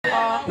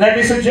Let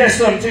me suggest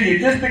something to you.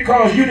 Just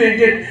because you didn't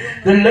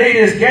get the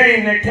latest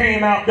game that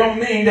came out don't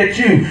mean that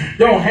you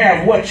don't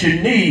have what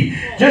you need.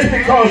 Just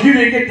because you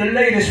didn't get the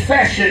latest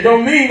fashion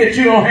don't mean that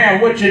you don't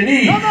have what you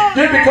need.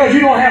 Just because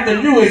you don't have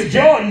the newest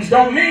Jordans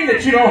don't mean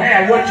that you don't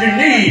have what you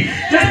need.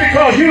 Just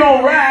because you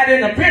don't ride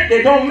in a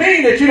Bentley don't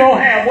mean that you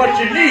don't have what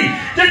you need.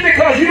 Just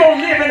because you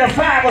don't live in a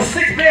 5 or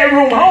 6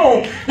 bedroom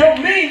home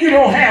don't mean you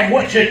don't have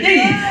what you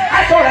need.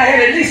 I thought I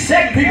had at least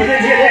 7 people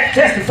in here that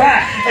testify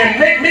and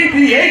make me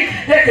be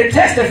 8 that can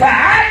testify.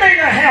 I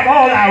may not have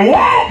all I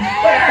want,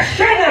 but I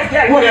sure enough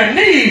got what I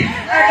need.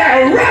 I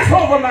got a roof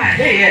over my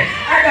head.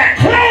 I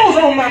got clothes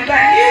on my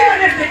back.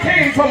 Even if they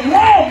came from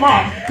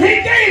Walmart,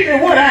 he gave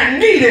me what I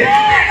needed.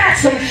 I got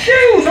some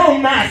shoes on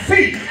my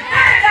feet.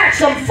 I got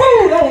some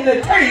food on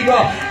the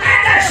table. I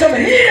got some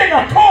heat in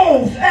a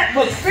cold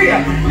atmosphere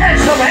and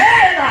some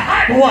air in a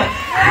hot one.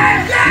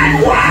 I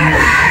got what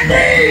I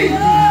need.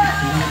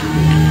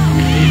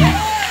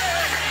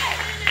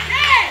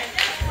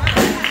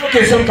 Look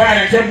at somebody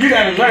and tell them you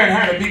got to learn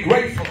how to be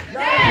grateful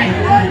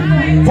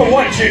for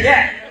what you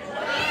got.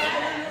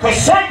 Because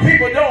some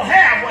people don't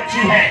have what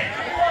you have.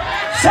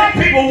 Some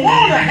people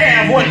want to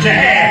have what you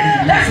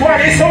have. That's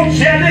why they're so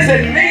jealous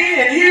and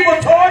mean and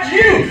evil towards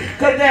you.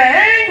 Because they're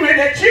angry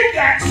that you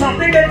got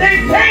something that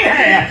they can't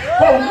have.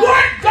 But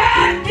what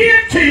God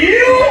gives to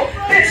you,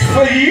 it's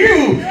for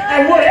you.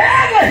 And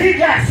whatever he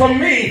got for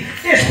me,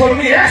 it's for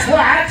me. That's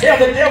why I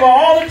tell the devil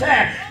all the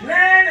time, nah,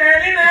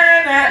 nah,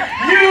 nah, nah,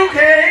 you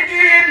can't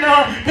get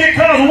none.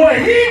 Because what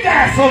he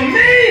got for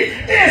me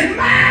is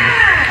mine.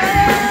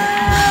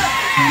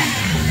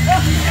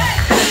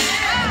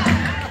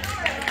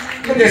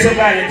 Look at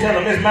somebody and tell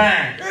them it's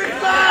mine.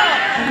 It's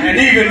mine. And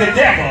even the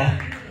devil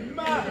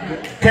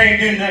can't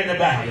do nothing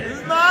about it.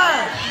 It's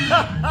mine.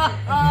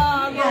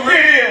 Here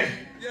it is.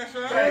 Yes,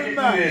 sir. Try to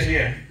get through this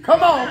here.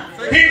 Come on.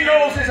 He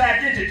knows his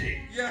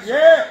identity. Yes, sir.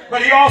 Yeah.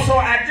 But he also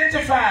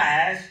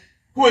identifies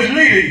who his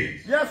leader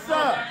is. Yes,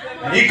 sir.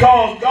 And he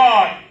calls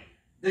God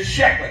the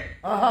shepherd.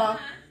 Uh-huh.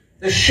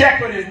 The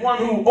shepherd is one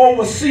who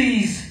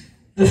oversees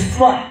the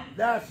flock.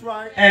 That's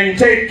right. And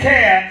take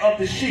care of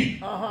the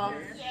sheep. Uh-huh.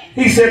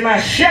 He said, my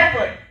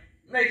shepherd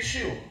makes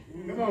sure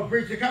come on,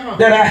 preacher, come on.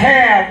 That I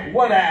have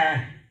what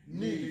I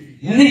need.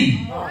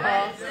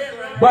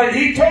 Uh-huh. But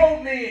he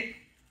told me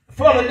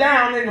further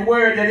down in the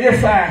word that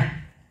if I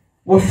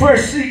will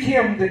first seek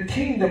him, the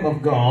kingdom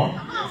of God,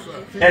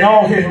 and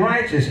all his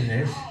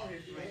righteousness,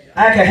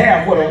 I can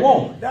have what I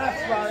want.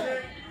 That's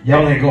right.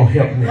 Y'all ain't going to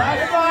help me.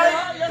 That's right.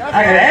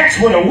 I can ask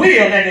what I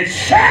will, and it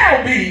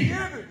shall be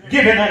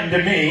given unto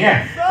me.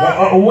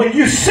 When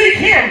you seek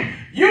him,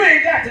 you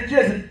ain't got to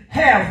just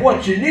have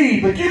what you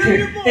need, but you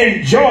can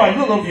enjoy a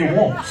little of your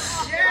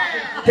wants.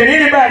 Can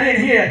anybody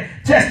in here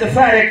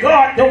testify that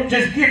God don't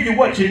just give you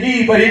what you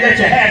need, but he let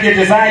you have your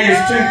desires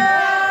too?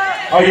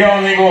 Oh,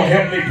 y'all ain't going to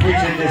help me preach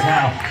in this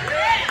house.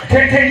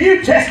 Can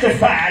you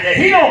testify that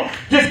he don't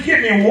just give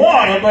me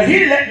water, but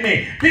he let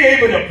me be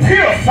able to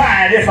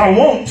purify it if I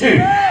want to?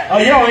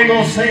 Oh, y'all ain't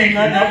going to sing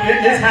nothing up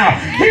in this house.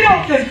 He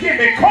don't just give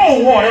me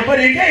cold water,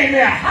 but he gave me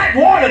a hot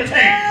water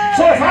tank.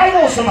 So if I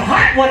want some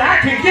hot one, I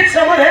can get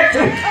some of that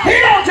too. He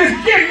don't just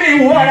give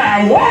me what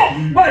I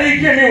want, but he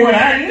give me what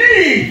I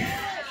need.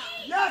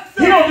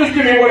 He don't just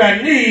give me what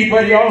I need,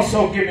 but he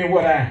also give me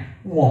what I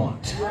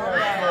want.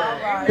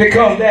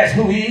 Because that's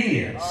who he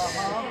is.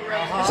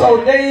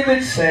 So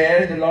David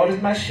says, the Lord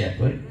is my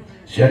shepherd,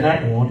 shall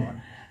not want.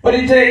 But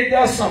he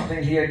does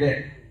something here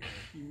that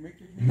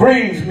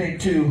brings me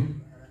to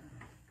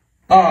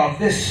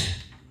this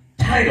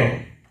title,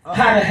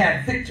 how to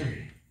have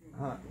victory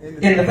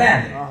in the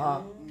valley.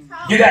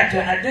 You got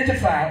to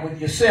identify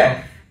with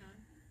yourself,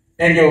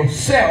 and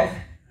yourself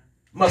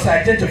must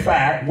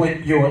identify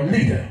with your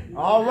leader.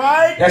 All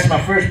right. That's my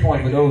first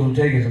point for those who are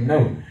taking some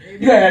notes.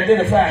 You got to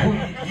identify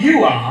who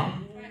you are,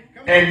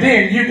 and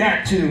then you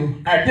got to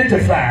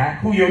identify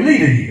who your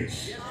leader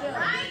is.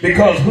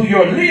 Because who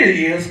your leader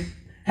is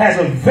has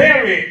a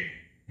very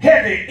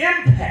heavy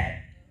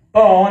impact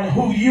on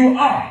who you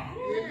are.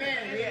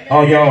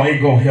 Oh, y'all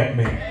ain't going to help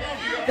me.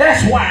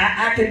 That's why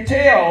I can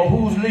tell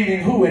who's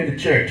leading who in the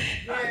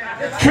church.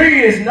 The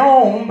tree is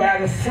known by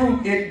the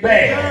fruit it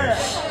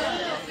bears.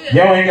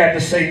 Y'all ain't got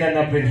to say nothing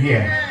up in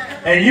here.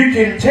 And you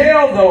can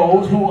tell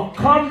those who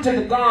come to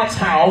the God's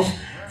house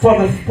for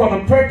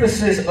the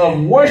purposes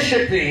of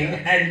worshiping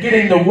and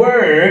getting the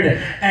word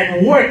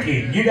and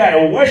working. You got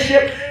to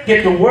worship,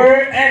 get the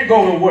word, and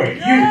go to work.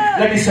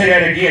 Let me say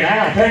that again.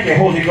 Thank you,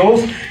 Holy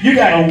Ghost. You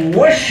got to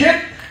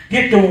worship,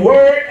 get the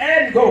word,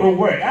 and go to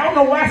work. I don't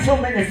know why so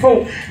many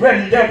folk,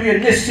 Reverend W,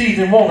 in this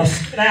season want to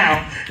sit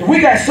down. We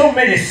got so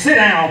many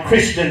sit-down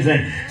Christians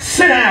and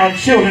sit-down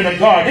children of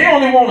God. They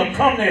only want to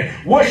come to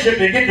worship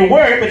and get the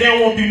word, but they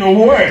don't want to do no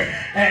work.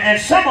 And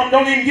some of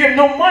them don't even give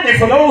no money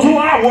for those who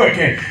are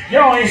working.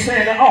 Y'all ain't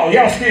saying that. Oh,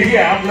 y'all still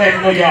here. I'm glad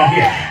to know y'all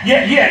here.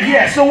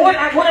 Yeah. So what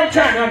I'm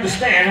trying to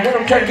understand, and what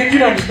I'm trying to get you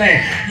to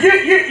understand,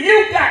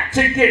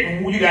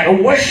 you got to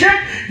worship,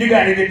 you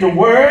got to get the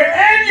word,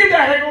 and you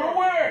got to go to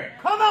work.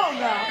 Come on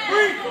now.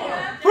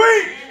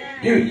 Preach.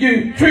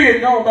 You tree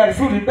is known by the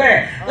fruit it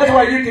bears. That's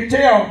why you can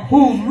tell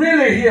who's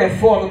really here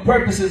for the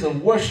purposes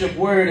of worship,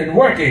 word, and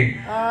working.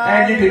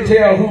 And you can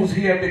tell who's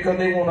here because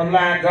they want to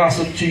lie,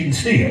 gossip, cheat, and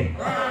steal.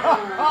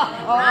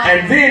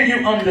 And then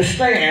you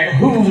understand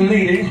who's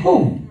leading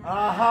who.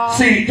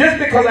 See, just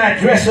because I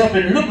dress up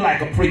and look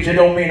like a preacher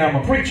don't mean I'm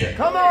a preacher.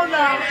 Come on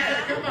now.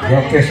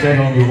 Y'all catch that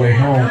on your way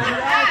home.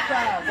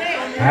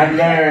 I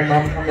learned,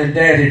 my mom and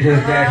daddy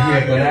just got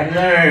here, but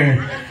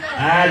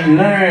I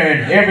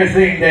learned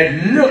everything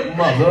that look,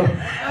 mother,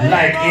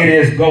 like it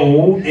is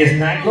gold is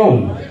not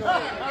gold.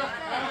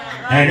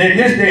 And in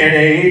this day and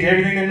age,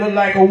 everything that look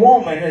like a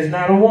woman is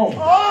not a woman.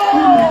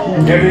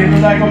 Everything that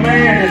look like a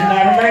man is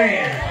not a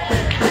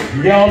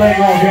man. Y'all ain't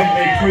gonna help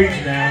me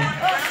preach now.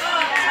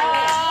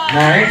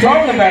 Now, I ain't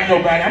talking about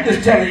nobody. I'm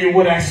just telling you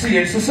what I see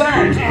in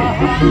society.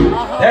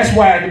 That's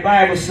why the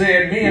Bible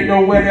said men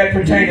don't wear that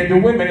pertaining to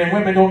women and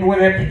women don't wear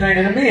that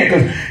pertaining to men.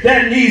 Because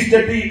there needs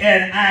to be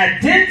an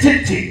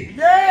identity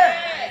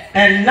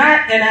and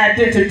not an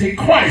identity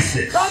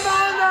crisis.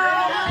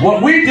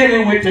 What we're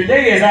dealing with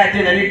today is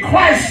identity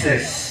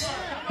crisis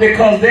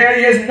because there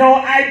is no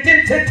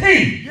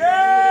identity.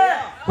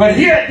 But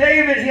here,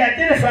 David, he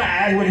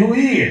identifies with who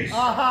he is.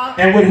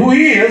 And with who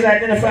he is,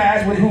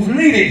 identifies with who's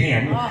leading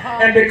him.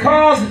 And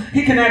because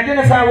he can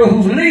identify with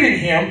who's leading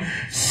him,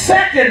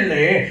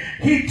 secondly,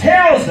 he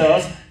tells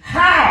us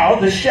how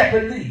the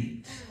shepherd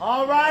leads.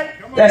 All right.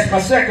 That's my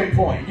second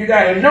point. You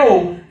got to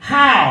know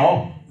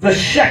how the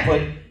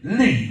shepherd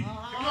leads.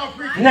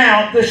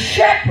 Now, the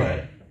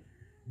shepherd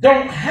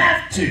don't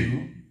have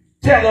to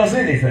tell us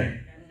anything.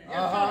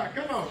 Come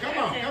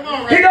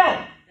on. He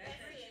don't.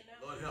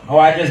 Oh,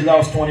 I just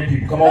lost 20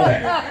 people. Come on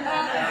back.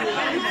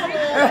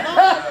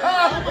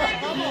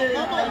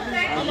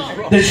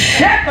 The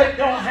shepherd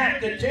don't have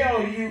to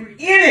tell you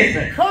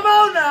anything. Come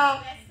on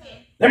now.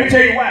 Let me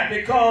tell you why.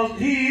 Because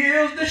he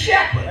is the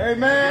shepherd.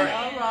 Amen.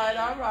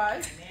 All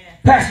right.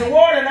 Pastor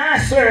Ward and I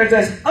serve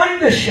as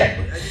under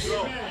shepherds.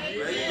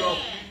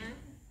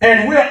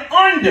 And we're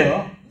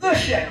under the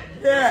shepherd.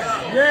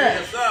 Yeah.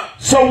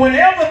 So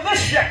whenever the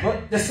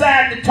shepherd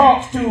decides to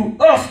talk to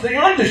us, the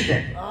under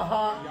shepherd,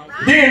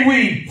 then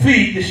we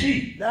feed the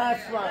sheep.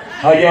 That's right.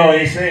 Oh, y'all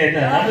ain't saying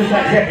nothing. I'm just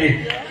trying to help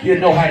you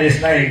know how this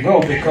thing go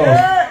because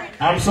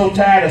I'm so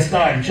tired of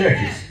starting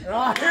churches.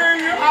 I hear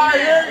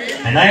you.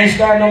 And I ain't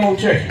starting no more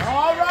churches.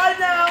 All right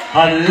now.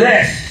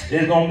 Unless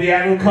it's going to be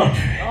out of the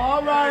country.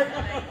 All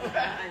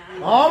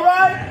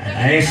right.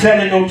 I ain't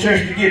selling no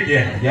church to get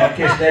there. Y'all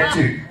catch that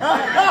too.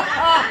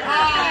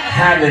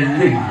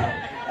 Hallelujah.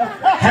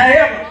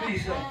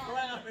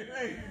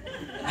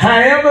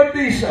 However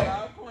be so.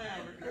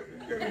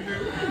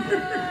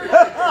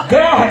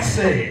 God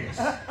says.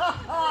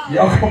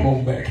 Y'all come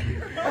on back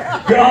here.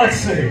 God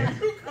says.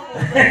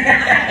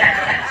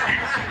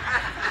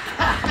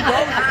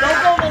 Don't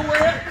go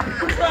nowhere.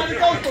 You're trying to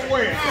go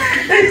somewhere.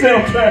 He said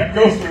I'm trying to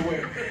go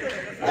somewhere.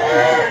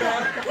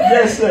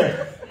 Yes,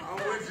 sir.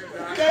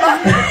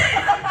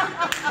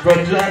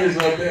 Brother John is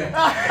up there.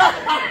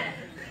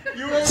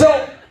 So,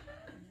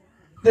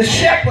 the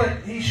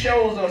shepherd, he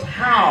shows us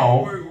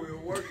how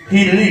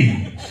he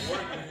leads.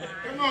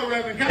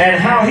 And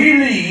how he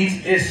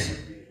leads is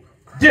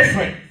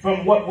different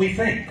from what we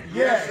think.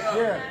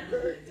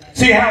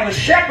 See how the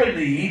shepherd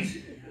leads.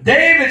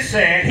 David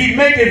said, he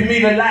maketh me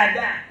to lie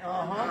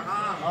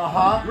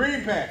down.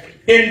 Green pasture.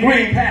 In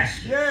green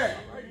pasture.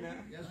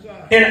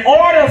 In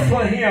order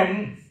for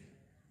him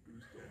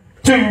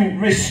to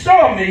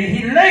restore me,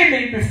 he laid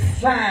me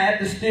beside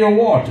the still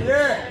waters.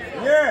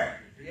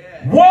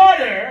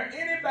 Water,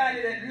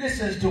 anybody that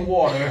listens to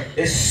water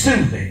is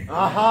soothing.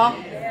 Are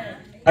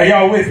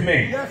y'all with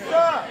me? Yes,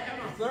 sir.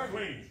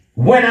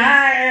 When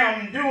I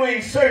am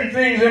doing certain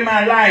things in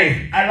my life,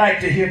 I like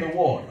to hear the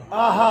water.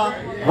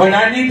 When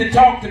I need to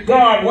talk to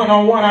God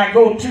one-on-one, I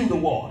go to the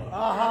water.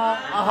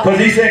 Because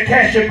he said,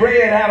 cast your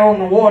bread out on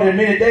the water, in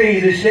many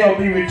days it shall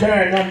be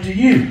returned unto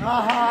you.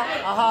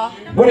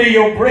 What are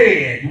your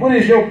bread? What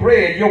is your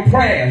bread? Your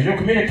prayers, your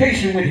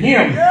communication with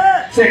him.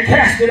 Said,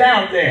 cast it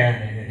out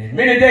there. In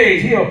many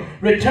days he'll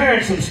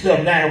return some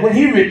stuff. Now, when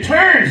he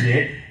returns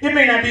it, it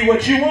may not be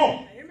what you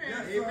want.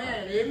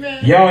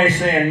 Y'all ain't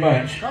saying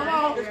much. Come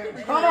on.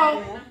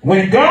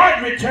 When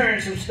God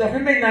returns some stuff, it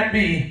may not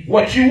be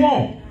what you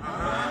want.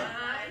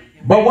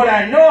 But what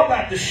I know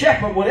about the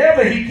shepherd,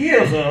 whatever he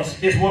gives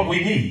us is what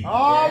we need.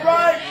 All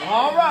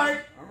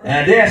right.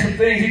 And there are some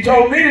things he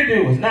told me to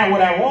do. It's not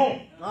what I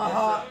want.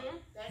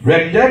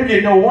 Reverend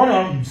W know one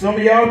of them. Some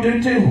of y'all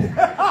do too.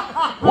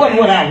 Wasn't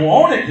what I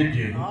wanted to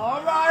do.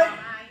 All right.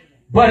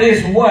 But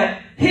it's what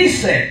he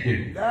said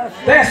do.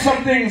 There's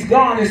some things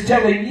God is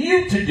telling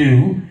you to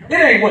do. It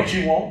ain't what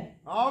you want.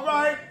 All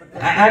right.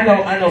 I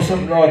know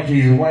something, Lord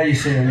Jesus. Why are you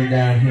sending me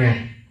down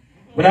here?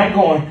 But I'm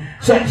going,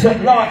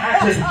 Lord,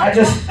 I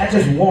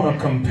just want a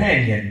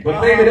companion. But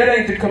baby, that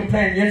ain't the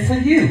companion for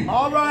you.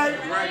 All right.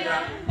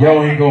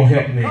 Y'all ain't gonna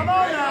help me. Come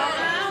on now.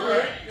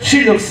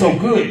 She looks so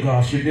good,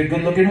 God. She'd be a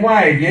good-looking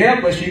wife, yeah,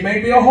 but she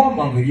may be a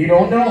whoremonger. You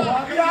don't know.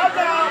 Watch out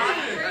now.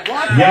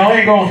 Y'all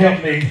ain't gonna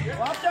help me.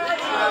 Watch out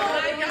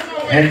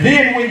now. And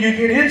then when you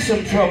get in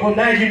some trouble,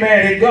 now you're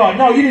mad at God.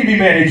 No, you need to be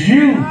mad at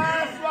you.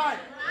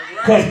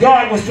 Because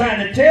God was trying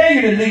to tell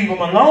you to leave him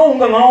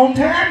alone a long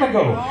time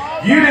ago.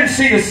 You didn't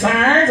see the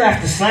signs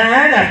after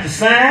sign after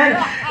sign.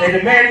 And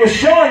the man was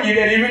showing you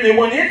that he really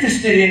wasn't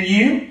interested in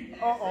you.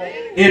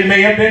 It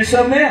may have been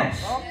something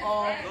else.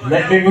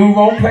 Let me move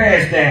on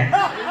past that.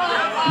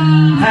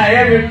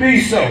 However it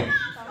be so.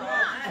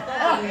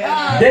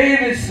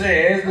 David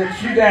says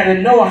that you got to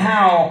know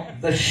how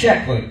the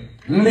shepherd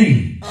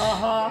leads.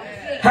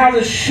 How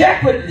the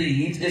shepherd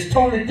leads is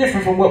totally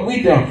different from what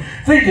we don't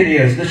think it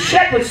is. The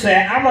shepherd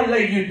said, I'm going to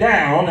lay you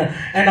down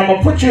and I'm going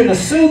to put you in a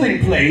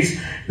soothing place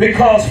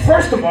because,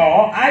 first of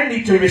all, I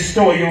need to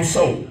restore your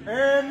soul.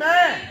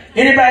 Amen.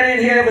 Anybody in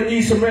here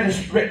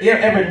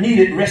ever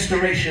needed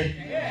restoration?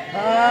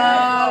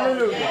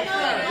 Hallelujah.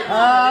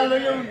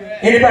 Hallelujah.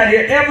 Anybody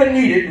ever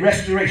needed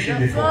restoration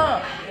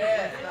before?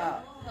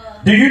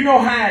 Do you know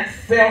how it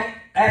felt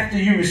after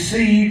you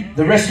received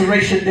the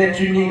restoration that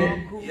you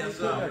needed? Yes,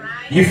 sir.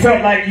 You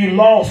felt like you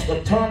lost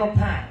a ton of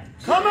pounds.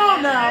 Come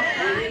on now.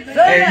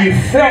 And you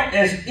felt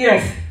as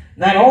if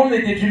not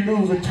only did you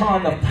lose a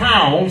ton of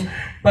pounds,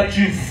 but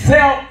you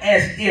felt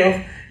as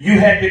if you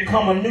had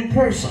become a new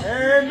person.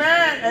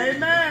 Amen.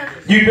 Amen.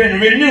 You've been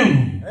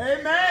renewed.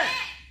 Amen.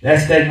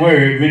 That's that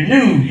word,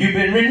 renewed. You've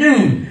been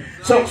renewed.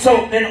 So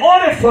in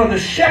order for the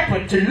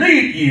shepherd to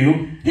lead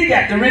you, he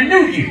got to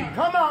renew you.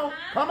 Come on.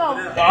 Come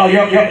on. Oh,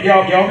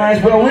 y'all might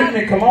as well with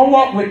me. Come on,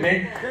 walk with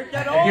me.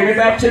 Give me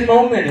about 10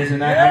 more minutes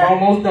and I'm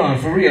almost done,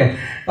 for real.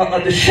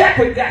 The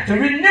shepherd got to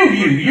renew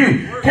you.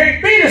 You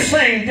can't be the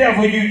same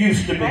devil you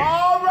used to be.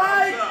 All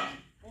right.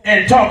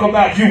 And talk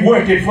about you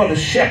working for the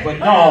shepherd.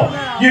 No,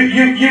 you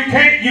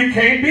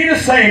can't be the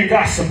same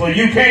gossiper.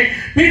 You can't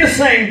be the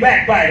same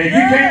backbiter. You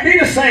can't be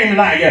the same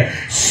liar.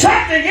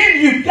 Something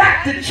in you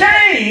got to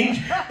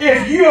change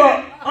if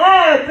you're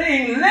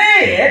being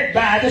led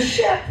by the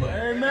shepherd.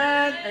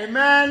 Amen.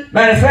 Amen.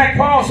 Matter of fact,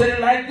 Paul said it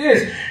like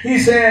this. He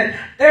said,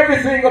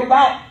 everything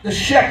about the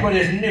shepherd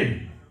is new.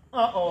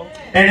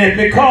 And it's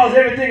because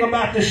everything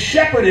about the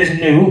shepherd is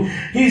new,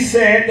 he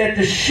said that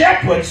the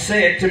shepherd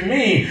said to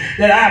me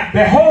that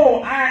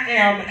behold, I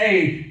am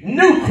a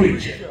new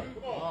creature.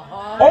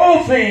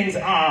 All things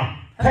are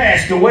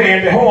passed away,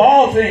 and behold,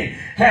 all things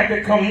have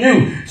become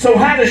new. So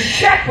how the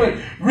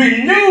shepherd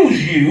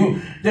renews you,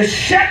 the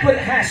shepherd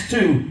has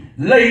to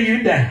lay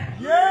you down.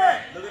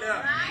 Yeah.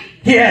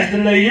 He has to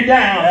lay you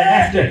down. And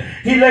after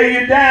he lay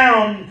you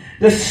down,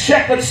 the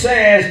shepherd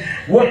says,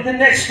 what the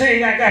next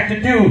thing I got to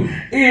do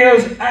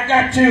is I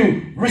got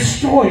to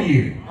restore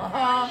you.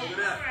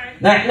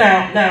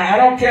 Now, I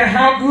don't care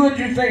how good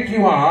you think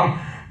you are,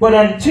 but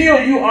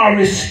until you are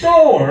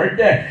restored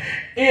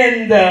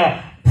in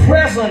the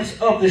presence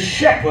of the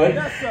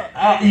shepherd,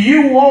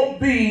 you won't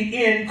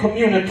be in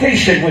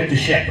communication with the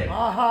shepherd.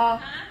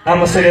 I'm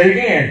going to say that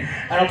again.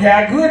 I don't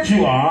care how good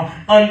you are,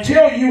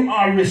 until you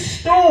are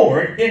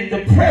restored in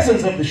the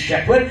presence of the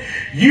shepherd,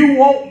 you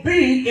won't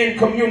be in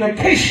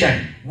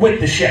communication with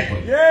the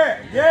shepherd.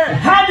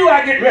 How do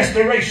I get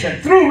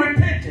restoration? Through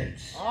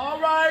repentance. All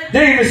right.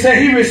 David said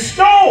he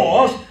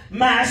restores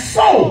my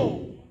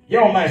soul.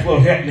 Y'all might as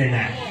well help me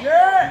now.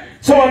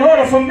 So in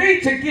order for me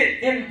to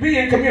be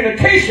in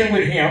communication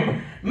with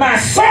him, my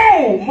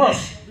soul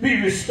must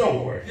be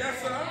restored.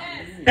 Yes, sir.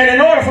 And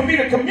in order for me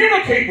to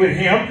communicate with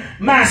him,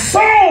 my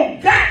soul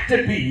got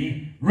to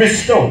be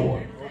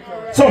restored.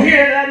 So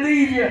here I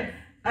leave you.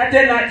 I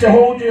dare not to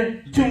hold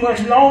you too much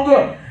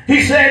longer.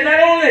 He said, not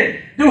only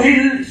do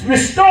he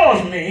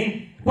restores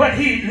me, but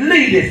he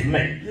leadeth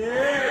me.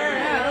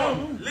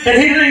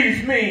 And he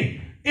leads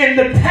me in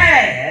the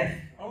path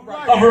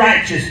of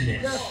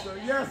righteousness.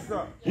 Yes,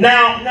 sir.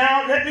 Now,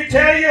 let me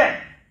tell you,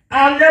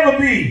 I'll never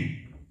be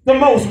the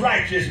most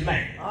righteous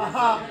man.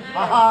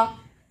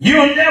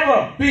 You'll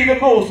never be the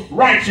most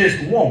righteous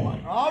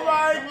woman. All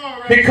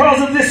right. Because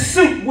of this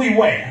suit we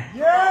wear.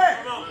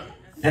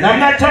 And I'm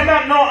not talking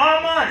about no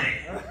Armani.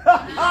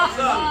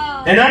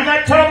 And I'm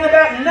not talking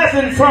about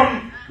nothing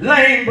from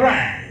Lane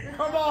Bryant.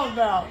 Come on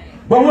now.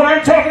 But what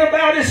I'm talking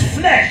about is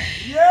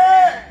flesh.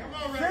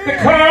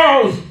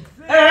 Because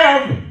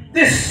of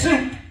this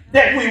suit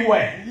that we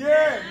wear.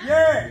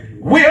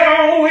 We're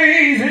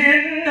always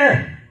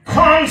in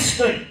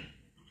constant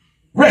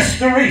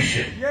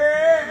restoration.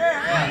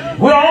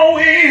 We're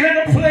always in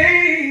a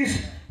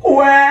place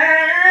where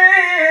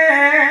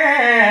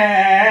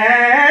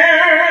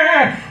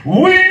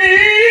we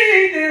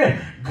need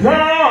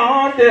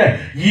God,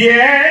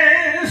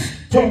 yes,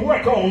 to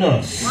work on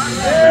us.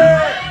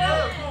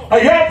 Are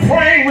y'all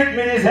praying with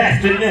me this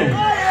afternoon?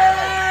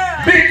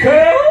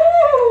 Because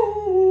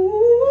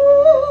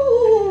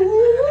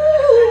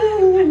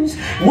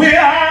we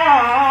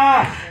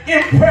are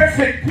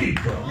imperfect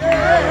people.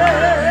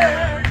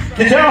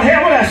 Did y'all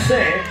hear what I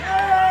said?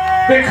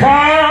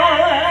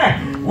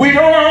 Because we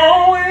don't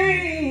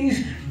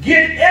always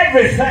get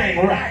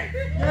everything right.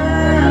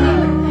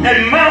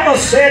 And mama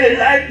said it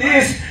like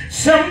this,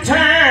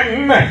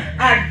 sometime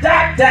I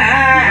dot the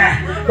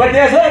I, but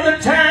there's other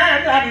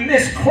times I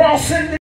miss crossing the